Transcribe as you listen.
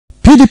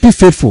PDP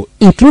faithful,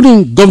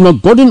 including Governor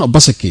Godwin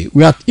Obaseki,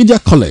 were at Edo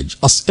College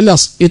as early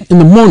as 8 in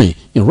the morning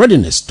in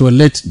readiness to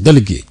elect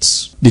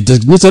delegates. The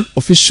designated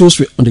officials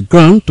were on the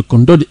ground to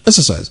conduct the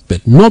exercise,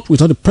 but not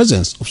without the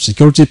presence of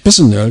security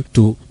personnel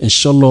to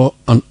ensure law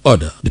and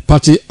order. The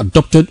party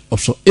adopted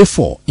Option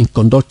A4 in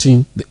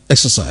conducting the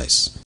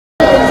exercise.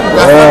 1,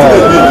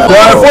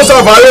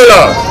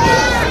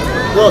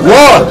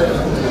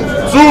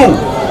 2,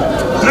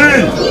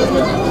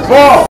 3,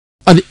 4.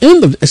 At the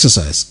end of the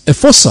exercise,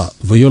 Efosa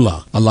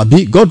Viola,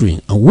 Alabi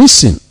Godwin, and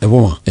Wilson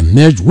Yamah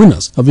emerged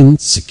winners, having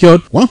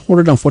secured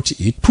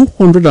 148,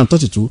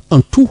 232,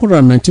 and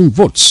 219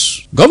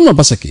 votes. Governor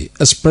Obaseki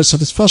expressed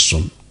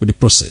satisfaction with the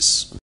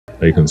process.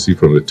 You can see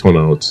from the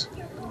turnout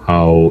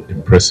how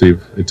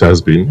impressive it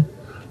has been,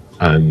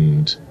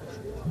 and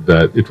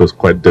that it was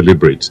quite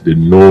deliberate. They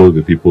know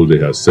the people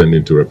they are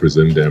sending to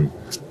represent them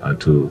and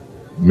to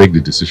make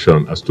the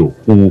decision as to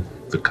who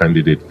the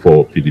candidate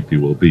for PDP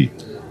will be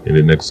in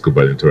the next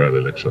gubernatorial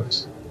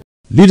elections.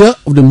 Leader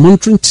of the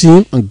monitoring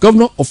team and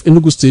Governor of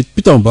Enugu State,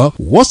 Peter Yamah,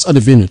 was at the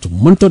venue to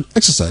monitor the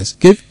exercise,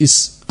 gave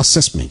his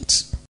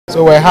assessment.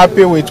 So we're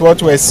happy with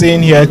what we're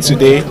seeing here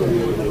today,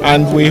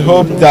 and we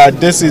hope that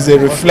this is a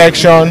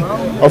reflection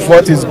of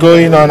what is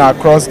going on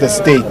across the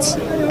state.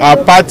 Our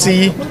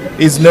party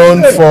is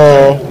known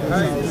for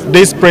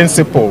this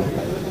principle: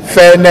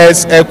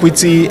 fairness,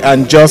 equity,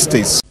 and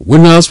justice.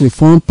 Winners will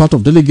form part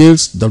of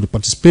delegates that will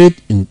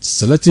participate in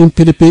selecting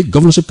PDP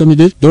governorship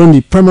candidates during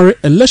the primary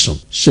election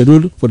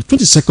scheduled for the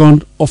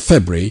 22nd of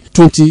February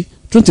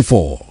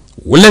 2024.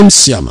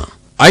 Yamah,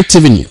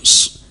 ITV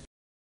News.